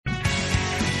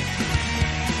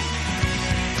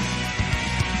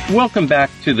Welcome back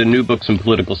to the New Books in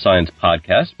Political Science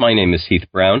podcast. My name is Heath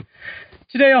Brown.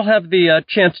 Today I'll have the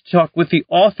chance to talk with the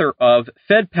author of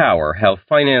Fed Power, How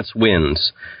Finance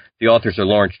Wins. The authors are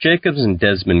Lawrence Jacobs and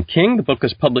Desmond King. The book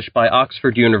is published by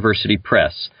Oxford University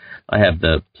Press. I have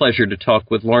the pleasure to talk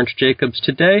with Lawrence Jacobs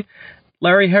today.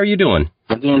 Larry, how are you doing?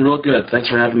 I'm doing real good. Thanks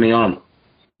for having me on.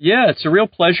 Yeah, it's a real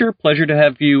pleasure. Pleasure to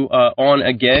have you on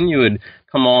again. You had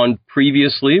come on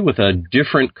previously with a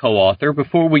different co-author.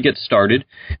 Before we get started,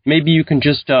 maybe you can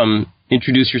just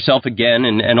introduce yourself again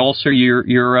and also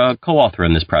your co-author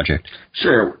in this project.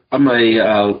 Sure. I'm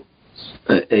a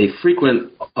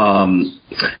frequent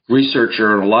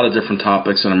researcher on a lot of different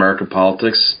topics in American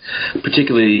politics,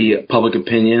 particularly public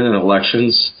opinion and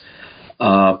elections,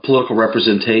 political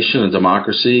representation and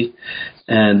democracy,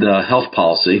 and health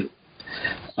policy.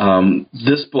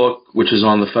 This book, which is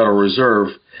on the Federal Reserve,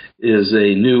 is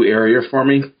a new area for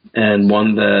me and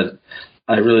one that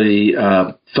I really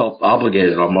felt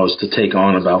obligated almost to take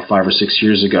on about 5 or 6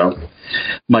 years ago.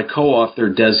 My co-author,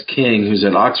 Des King, who's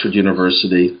at Oxford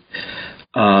University,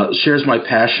 shares my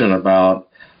passion about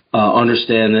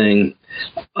understanding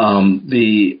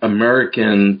the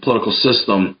American political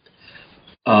system,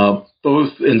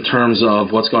 both in terms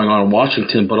of what's going on in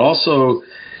Washington, but also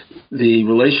the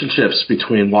relationships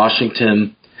between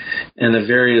Washington and the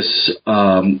various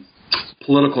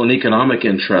political and economic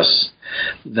interests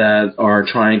that are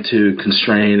trying to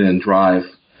constrain and drive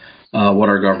what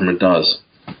our government does.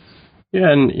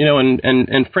 Yeah,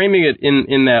 and framing it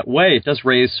in that way, it does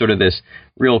raise sort of this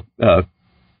real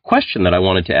question that I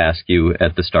wanted to ask you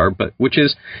at the start, but which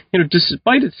is,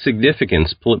 despite its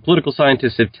significance, political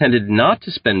scientists have tended not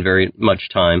to spend very much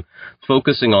time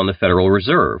focusing on the Federal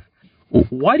Reserve.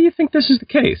 Why do you think this is the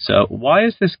case? Why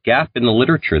is this gap in the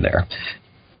literature there?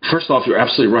 First off, you're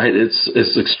absolutely right.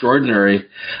 It's extraordinary.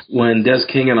 When Des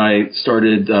King and I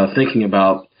started thinking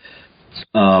about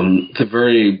the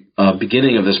very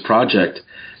beginning of this project,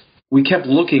 we kept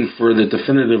looking for the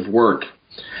definitive work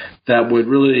that would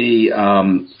really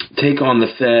take on the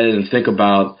Fed and think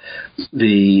about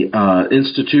the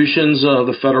institutions of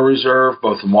the Federal Reserve,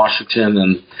 both in Washington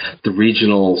and the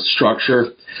regional structure,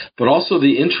 but also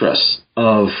the interests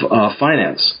of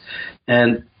finance.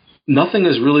 And nothing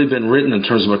has really been written in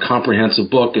terms of a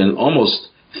comprehensive book in almost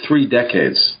 3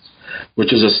 decades,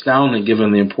 which is astounding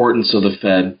given the importance of the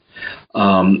Fed.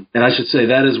 And I should say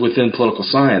that is within political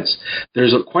science.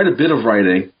 There's quite a bit of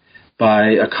writing by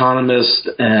economists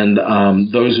and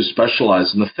those who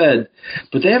specialize in the Fed,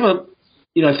 but they have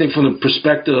I think from the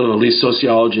perspective of at least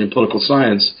sociology and political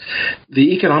science,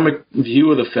 the economic view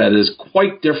of the Fed is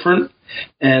quite different,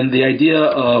 and the idea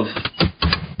of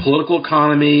political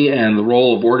economy and the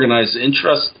role of organized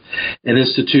interest and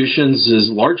institutions is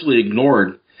largely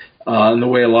ignored in the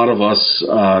way a lot of us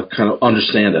kind of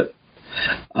understand it.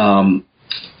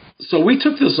 So we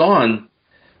took this on,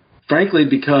 frankly,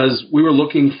 because we were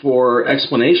looking for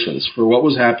explanations for what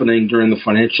was happening during the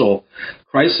financial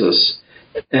crisis.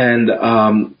 And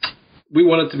we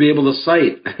wanted to be able to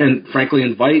cite and, frankly,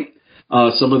 invite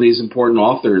some of these important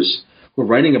authors who were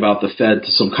writing about the Fed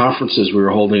to some conferences we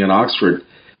were holding in Oxford.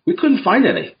 We couldn't find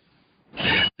any.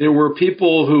 There were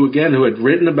people who had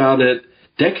written about it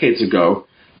decades ago,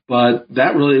 but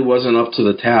that really wasn't up to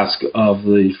the task of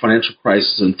the financial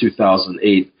crisis in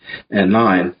 2008 and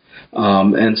 9.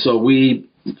 And so we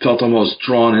felt almost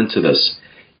drawn into this.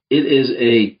 It is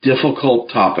a difficult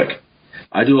topic.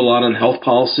 I do a lot on health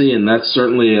policy, and that's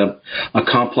certainly a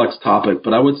complex topic.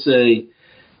 But I would say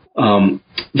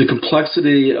the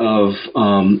complexity of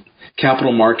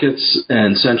capital markets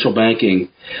and central banking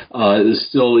is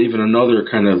still even another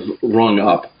kind of rung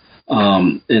up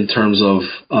in terms of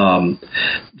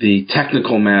the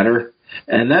technical matter.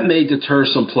 And that may deter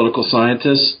some political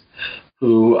scientists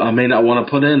who may not want to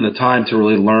put in the time to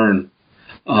really learn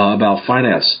about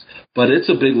finance. But it's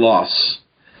a big loss.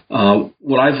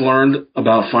 What I've learned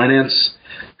about finance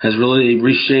has really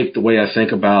reshaped the way I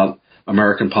think about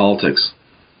American politics.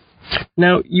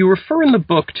 Now, you refer in the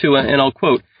book to, and I'll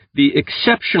quote, the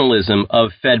exceptionalism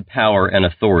of Fed power and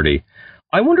authority.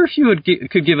 I wonder if you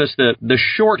could give us the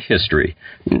short history,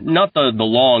 not the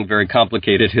long, very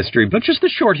complicated history, but just the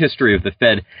short history of the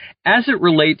Fed as it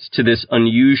relates to this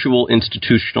unusual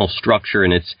institutional structure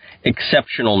and its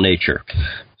exceptional nature.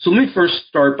 So let me first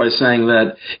start by saying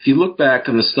that if you look back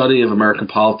in the study of American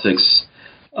politics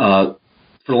for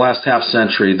the last half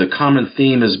century, the common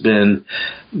theme has been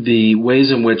the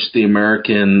ways in which the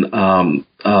American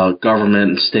government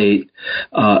and state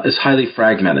is highly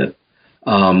fragmented.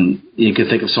 You can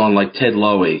think of someone like Ted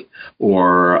Lowy,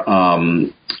 or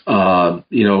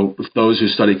those who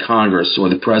study Congress or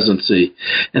the presidency.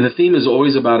 And the theme is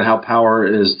always about how power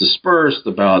is dispersed,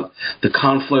 about the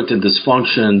conflict and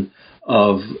dysfunction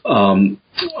of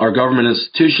our government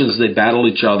institutions. They battle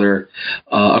each other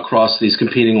across these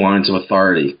competing lines of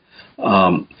authority.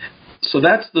 So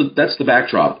that's the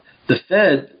backdrop. The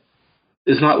Fed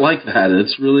is not like that.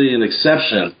 It's really an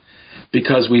exception,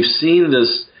 because we've seen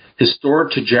this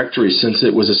historic trajectory since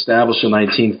it was established in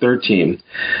 1913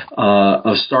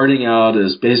 of starting out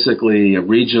as basically a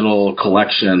regional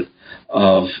collection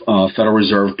of Federal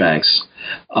Reserve banks.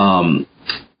 And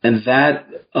that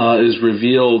is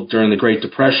revealed during the Great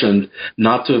Depression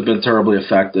not to have been terribly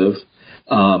effective.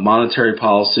 Monetary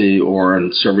policy, or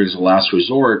in surveys of last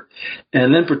resort,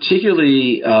 and then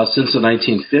particularly since the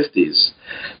 1950s,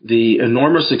 the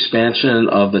enormous expansion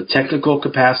of the technical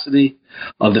capacity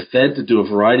of the Fed to do a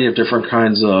variety of different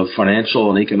kinds of financial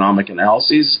and economic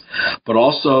analyses, but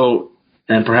also,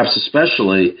 and perhaps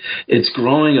especially, its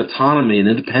growing autonomy and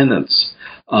independence,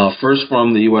 first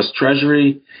from the U.S.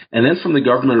 Treasury and then from the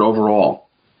government overall.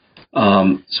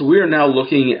 So we are now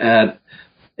looking at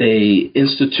a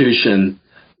institution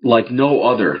like no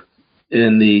other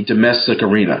in the domestic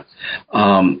arena.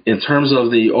 In terms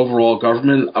of the overall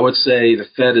government, I would say the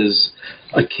Fed is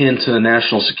akin to the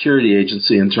National Security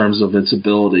Agency in terms of its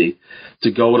ability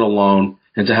to go it alone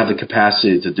and to have the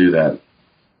capacity to do that.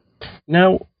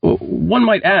 Now, one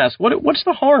might ask, what's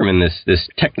the harm in this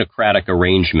technocratic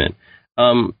arrangement?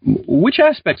 Which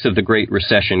aspects of the Great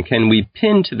Recession can we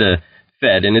pin to the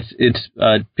Fed and its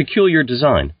peculiar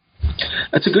design?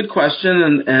 That's a good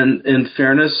question, and in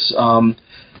fairness,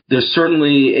 there's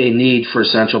certainly a need for a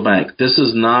central bank. This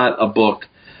is not a book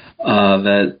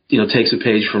that takes a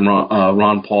page from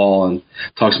Ron Paul and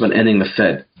talks about ending the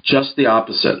Fed. Just the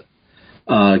opposite.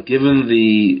 Given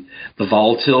the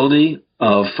volatility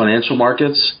of financial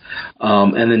markets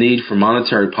and the need for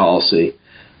monetary policy,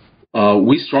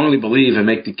 we strongly believe and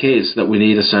make the case that we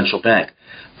need a central bank.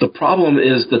 The problem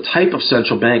is the type of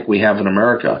central bank we have in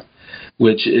America,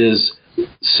 which is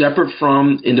separate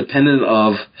from, independent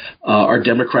of our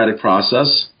democratic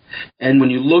process. And when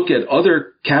you look at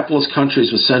other capitalist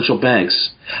countries with central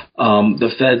banks, the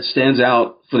Fed stands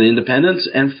out for the independence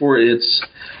and for its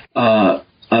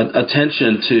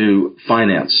attention to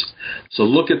finance. So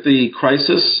look at the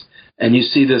crisis, and you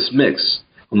see this mix.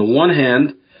 On the one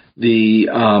hand, the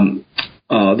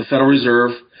Federal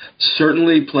Reserve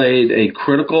certainly played a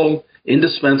critical,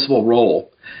 indispensable role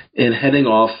in heading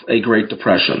off a Great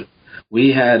Depression.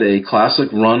 We had a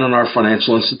classic run on our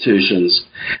financial institutions,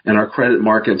 and our credit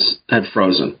markets had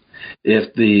frozen.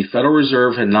 If the Federal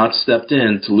Reserve had not stepped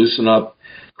in to loosen up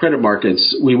credit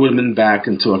markets, we would have been back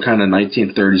into a kind of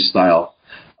 1930s style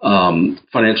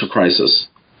financial crisis.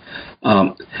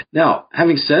 Now,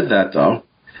 having said that, though,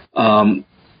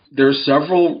 there are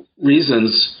several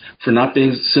reasons for not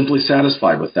being simply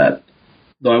satisfied with that.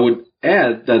 Though I would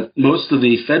add that most of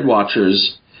the Fed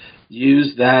watchers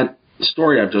use that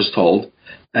story I've just told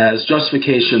as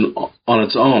justification on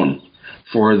its own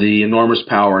for the enormous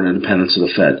power and independence of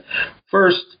the Fed.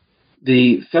 First,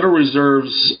 the Federal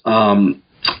Reserve's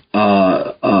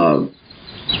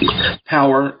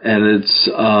power and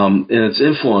its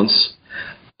influence,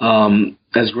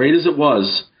 as great as it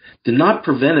was, did not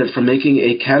prevent it from making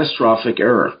a catastrophic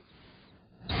error.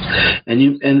 And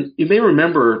you may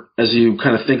remember, as you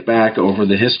kind of think back over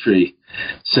the history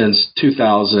since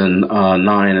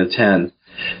 2009 and 10,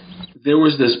 there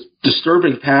was this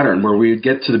disturbing pattern where we would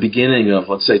get to the beginning of,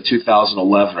 let's say,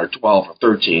 2011 or 12 or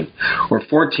 13 or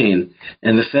 14,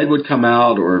 and the Fed would come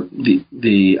out, or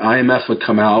the IMF would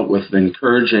come out with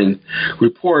encouraging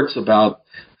reports about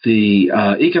the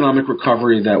economic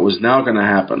recovery that was now going to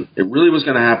happen. It really was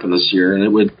going to happen this year, and it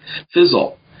would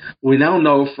fizzle. We now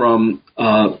know from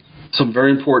some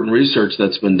very important research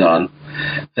that's been done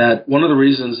that one of the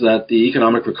reasons that the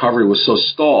economic recovery was so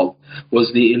stalled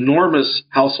was the enormous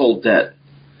household debt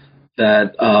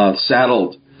that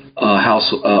saddled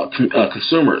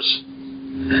consumers.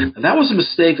 And that was a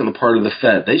mistake on the part of the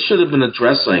Fed. They should have been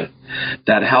addressing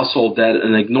that household debt,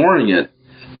 and ignoring it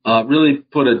really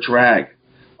put a drag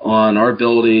on our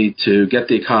ability to get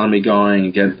the economy going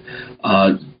and get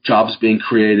jobs being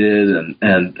created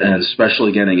and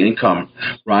especially getting income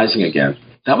rising again.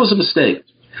 That was a mistake.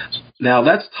 Now,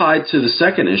 that's tied to the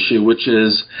second issue, which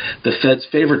is the Fed's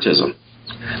favoritism.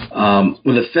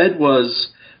 When the Fed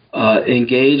was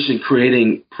engaged in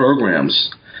creating programs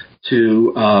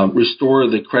to restore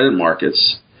the credit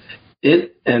markets,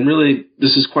 and really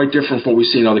this is quite different from what we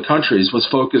see in other countries, was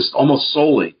focused almost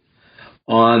solely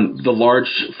on the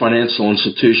large financial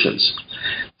institutions.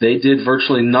 they did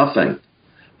virtually nothing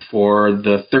for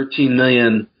the 13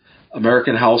 million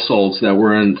American households that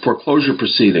were in foreclosure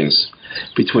proceedings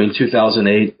between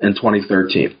 2008 and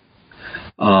 2013.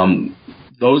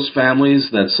 Those families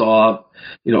that saw,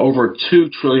 over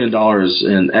 $2 trillion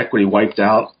in equity wiped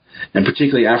out, and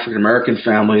particularly African American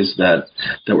families that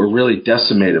were really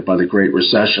decimated by the Great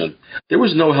Recession, there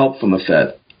was no help from the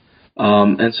Fed.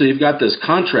 And so you've got this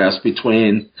contrast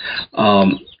between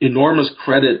enormous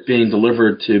credit being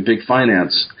delivered to big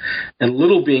finance and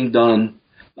little being done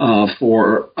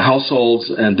for households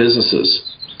and businesses.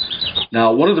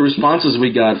 Now, one of the responses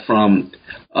we got from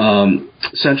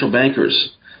central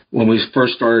bankers when we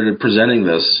first started presenting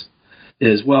this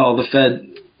is, well, the Fed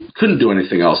couldn't do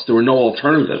anything else. There were no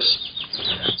alternatives.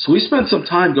 So we spent some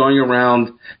time going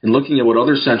around and looking at what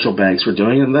other central banks were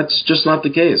doing, and that's just not the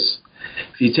case.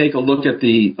 If you take a look at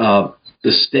the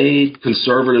staid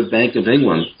conservative Bank of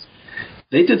England,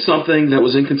 they did something that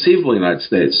was inconceivable in the United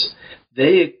States.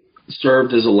 They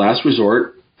served as a last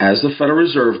resort, as the Federal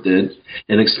Reserve did,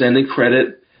 in extending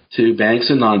credit to banks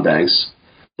and non-banks.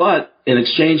 But in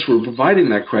exchange for providing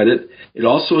that credit, it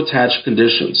also attached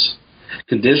conditions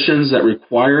that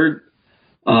required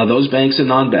those banks and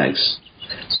non-banks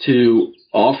to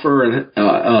offer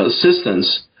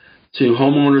assistance to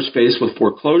homeowners faced with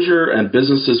foreclosure and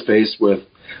businesses faced with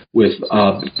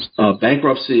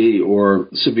bankruptcy or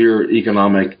severe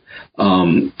economic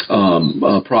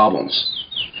problems.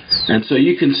 And so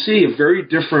you can see a very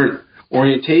different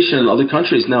orientation in other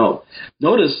countries. Now,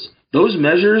 notice those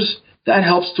measures, that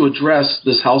helps to address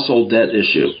this household debt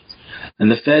issue. And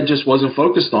the Fed just wasn't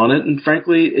focused on it, and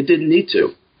frankly, it didn't need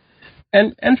to.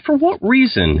 And for what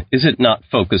reason is it not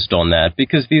focused on that?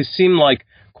 Because these seem like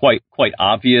quite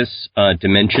obvious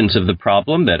dimensions of the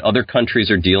problem that other countries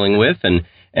are dealing with,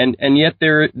 and yet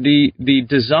the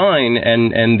design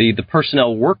and the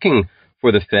personnel working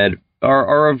for the Fed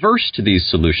are averse to these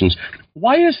solutions.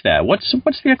 Why is that? What's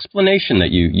the explanation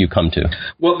that you come to?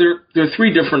 Well, there are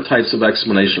three different types of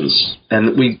explanations,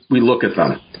 and we look at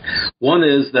them. One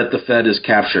is that the Fed is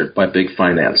captured by big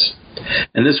finance.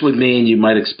 And this would mean you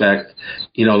might expect,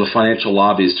 the financial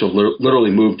lobbies to have literally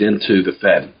moved into the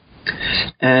Fed.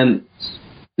 And,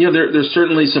 there's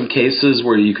certainly some cases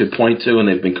where you could point to, and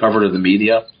they've been covered in the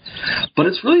media. But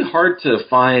it's really hard to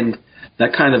find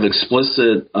that kind of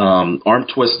explicit arm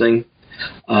twisting.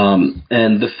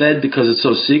 And the Fed, because it's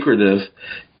so secretive,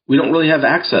 we don't really have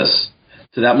access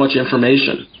to that much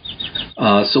information.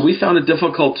 So we found it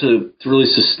difficult to really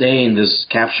sustain this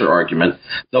capture argument,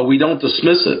 though we don't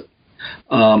dismiss it.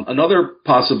 Another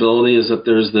possibility is that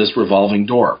there's this revolving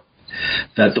door,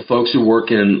 that the folks who work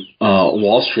in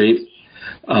Wall Street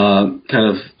kind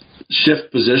of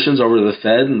shift positions over to the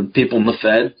Fed, and the people in the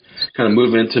Fed kind of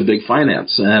move into big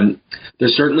finance. And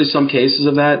there's certainly some cases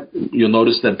of that. You'll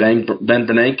notice that Ben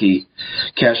Bernanke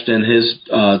cashed in his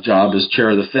job as chair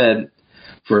of the Fed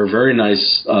for a very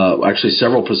nice, actually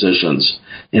several positions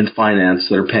in finance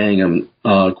that are paying him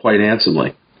quite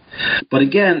handsomely. But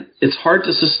again, it's hard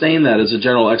to sustain that as a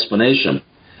general explanation.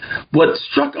 What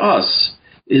struck us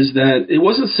is that it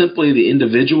wasn't simply the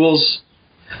individuals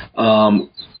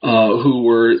who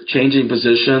were changing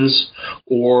positions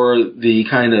or the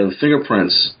kind of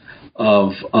fingerprints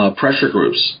of pressure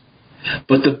groups,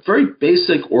 but the very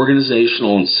basic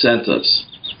organizational incentives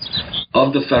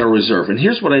of the Federal Reserve. And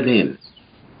here's what I mean.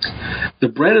 The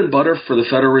bread and butter for the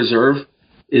Federal Reserve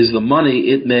is the money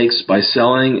it makes by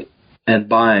selling and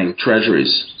buying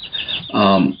treasuries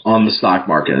on the stock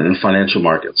market and in financial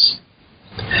markets.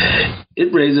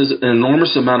 It raises an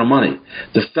enormous amount of money.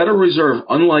 The Federal Reserve,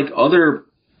 unlike other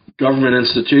government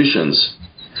institutions,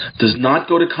 does not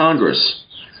go to Congress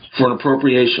for an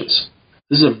appropriations.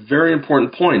 This is a very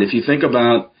important point. If you think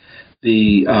about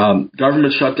the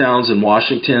government shutdowns in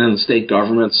Washington and state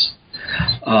governments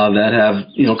that have,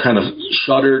 kind of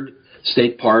shuttered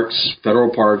state parks,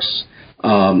 federal parks,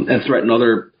 and threatened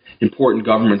other important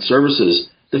government services,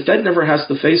 the Fed never has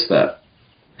to face that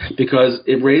because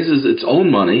it raises its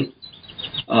own money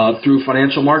through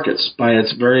financial markets by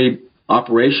its very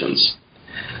operations.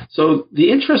 So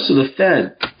the interests of the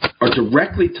Fed are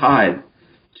directly tied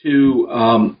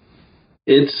to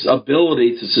its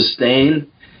ability to sustain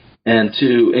and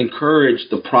to encourage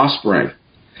the prospering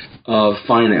of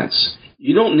finance.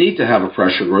 You don't need to have a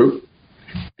pressure group,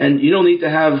 and you don't need to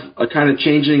have a kind of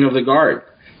changing of the guard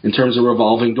in terms of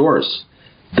revolving doors.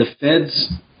 The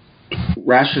Fed's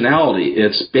rationality,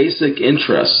 its basic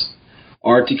interests,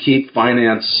 are to keep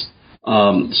finance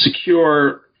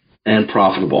secure and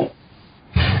profitable.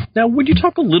 Now, would you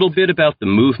talk a little bit about the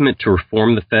movement to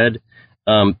reform the Fed?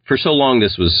 for so long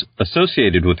this was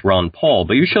associated with Ron Paul,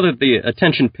 but you show that the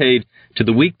attention paid to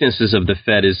the weaknesses of the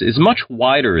Fed is much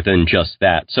wider than just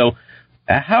that. So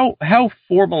how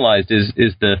formalized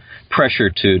is the pressure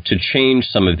to change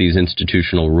some of these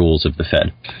institutional rules of the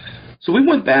Fed? So we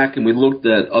went back and we looked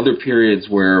at other periods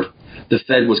where the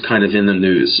Fed was kind of in the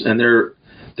news, and there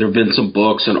have been some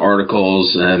books and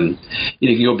articles, and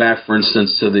you can go back, for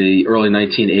instance, to the early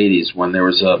 1980s when there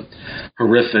was a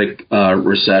horrific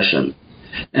recession.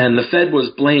 And the Fed was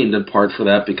blamed in part for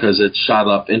that because it shot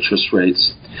up interest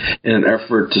rates in an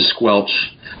effort to squelch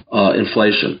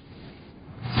inflation.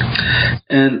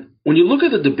 And when you look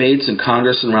at the debates in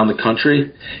Congress and around the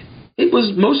country, it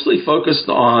was mostly focused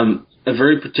on a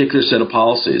very particular set of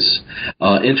policies,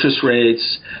 interest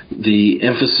rates, the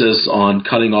emphasis on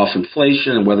cutting off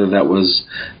inflation and whether that was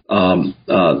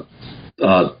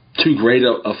too great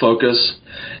a focus.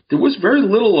 There was very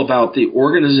little about the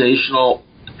organizational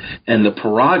and the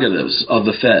prerogatives of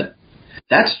the Fed.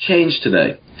 That's changed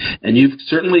today. And you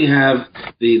certainly have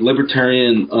the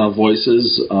libertarian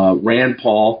voices. Rand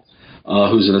Paul,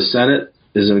 who's in the Senate,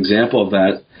 is an example of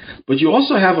that. But you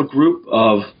also have a group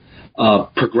of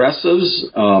progressives,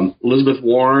 Elizabeth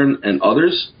Warren and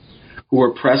others, who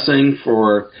are pressing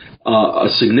for a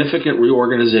significant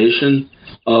reorganization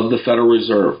of the Federal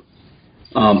Reserve.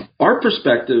 Our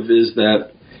perspective is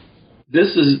that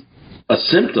this is a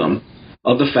symptom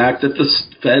of the fact that the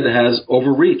Fed has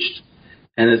overreached,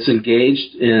 and it's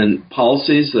engaged in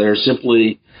policies that are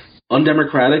simply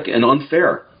undemocratic and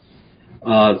unfair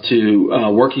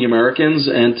to working Americans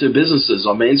and to businesses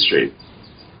on Main Street.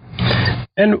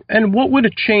 And what would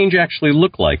a change actually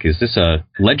look like? Is this a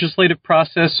legislative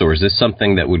process, or is this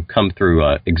something that would come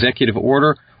through executive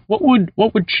order? What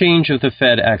would change of the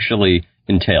Fed actually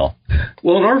entail?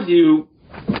 Well, in our view,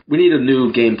 we need a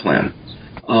new game plan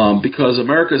because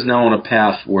America is now on a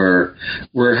path where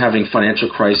we're having financial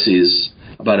crises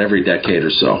about every decade or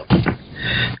so.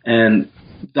 And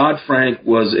Dodd-Frank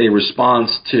was a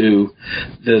response to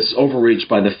this overreach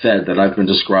by the Fed that I've been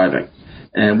describing.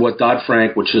 And what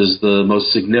Dodd-Frank, which is the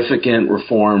most significant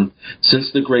reform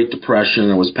since the Great Depression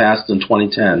and was passed in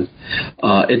 2010,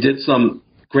 it did some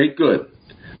great good,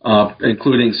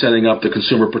 including setting up the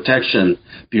Consumer Protection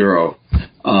Bureau,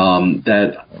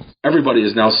 that everybody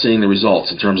is now seeing the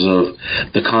results in terms of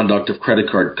the conduct of credit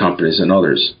card companies and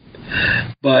others.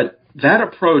 But that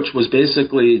approach was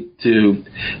basically to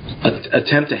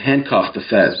attempt to handcuff the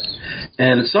Fed.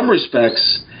 And in some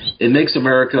respects, it makes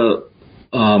America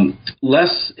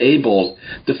less able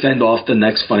to fend off the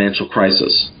next financial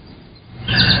crisis.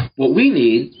 What we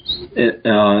need,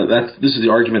 this is the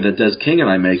argument that Des King and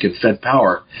I make at Fed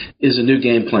Power, is a new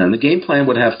game plan. The game plan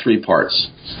would have three parts.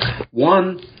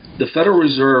 One, the Federal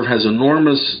Reserve has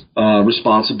enormous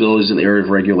responsibilities in the area of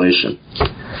regulation.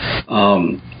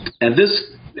 And this,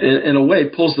 in a way,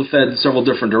 pulls the Fed in several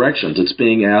different directions. It's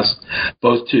being asked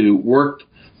both to work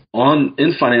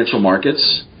in financial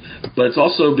markets, but it's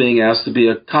also being asked to be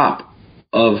a cop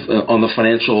on the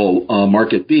financial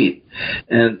market beat.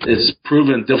 And it's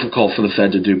proven difficult for the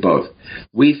Fed to do both.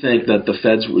 We think that the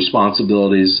Fed's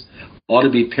responsibilities ought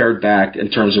to be pared back in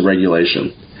terms of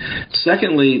regulation.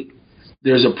 Secondly,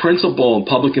 there's a principle in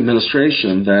public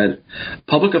administration that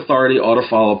public authority ought to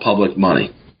follow public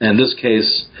money. In this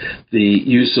case, the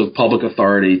use of public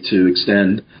authority to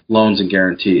extend loans and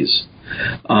guarantees.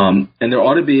 And there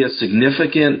ought to be a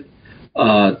significant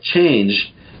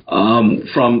change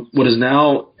from what is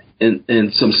now, in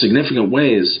some significant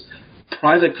ways,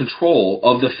 private control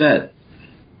of the Fed.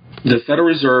 The Federal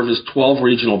Reserve is 12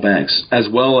 regional banks, as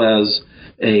well as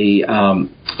a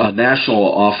national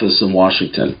office in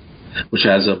Washington, which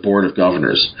has a board of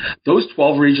governors. Those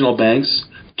 12 regional banks,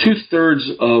 2/3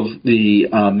 of the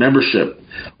membership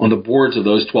on the boards of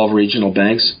those 12 regional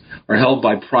banks are held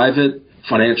by private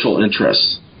financial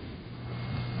interests.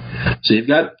 So you've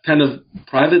got kind of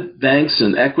private banks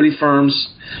and equity firms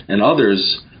and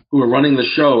others who are running the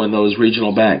show in those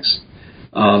regional banks.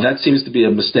 That seems to be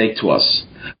a mistake to us.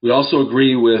 We also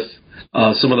agree with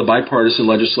some of the bipartisan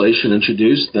legislation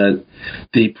introduced that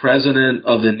the president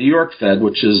of the New York Fed,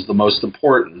 which is the most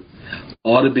important,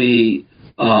 ought to be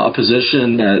a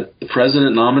position that the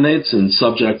president nominates and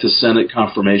subject to Senate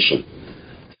confirmation.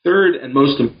 Third,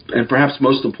 and perhaps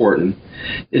most important,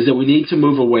 is that we need to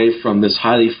move away from this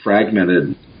highly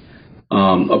fragmented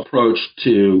approach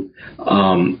to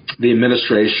the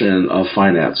administration of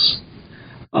finance.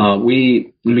 Let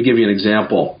me give you an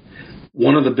example.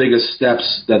 One of the biggest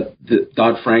steps that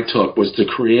Dodd-Frank took was to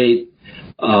create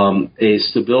a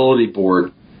stability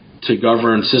board to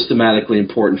govern systematically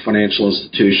important financial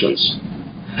institutions.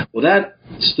 Well, that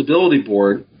stability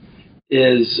board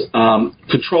is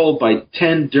controlled by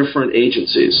 10 different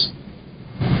agencies.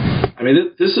 I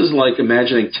mean, this is like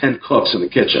imagining 10 cooks in the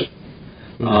kitchen.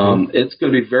 It's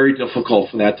going to be very difficult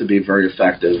for that to be very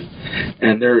effective.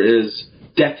 And there is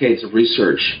decades of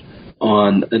research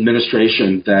on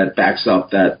administration that backs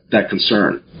up that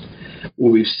concern.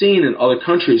 What we've seen in other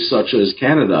countries, such as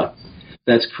Canada,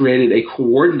 that's created a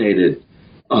coordinated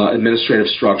administrative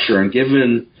structure and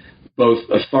given both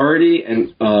authority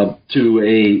and to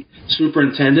a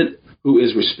superintendent who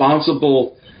is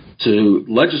responsible to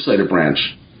legislative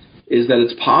branch, is that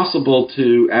it's possible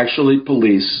to actually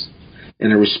police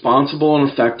in a responsible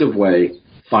and effective way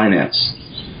finance.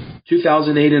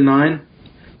 2008 and 9,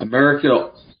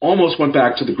 America almost went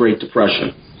back to the Great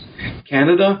Depression.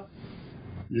 Canada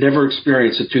never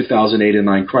experienced a 2008 and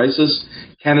 9 crisis.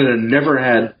 Canada never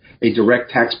had a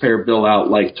direct taxpayer bill out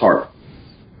like TARP.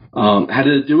 How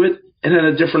did it do it? It had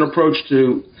a different approach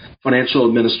to financial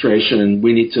administration, and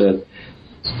we need to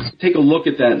take a look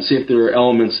at that and see if there are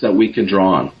elements that we can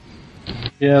draw on.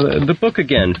 Yeah, the book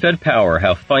again, Fed Power,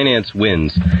 How Finance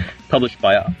Wins, published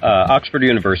by Oxford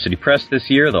University Press this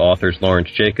year. The authors Lawrence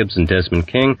Jacobs and Desmond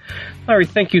King. Larry,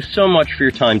 thank you so much for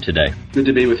your time today. Good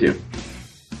to be with you.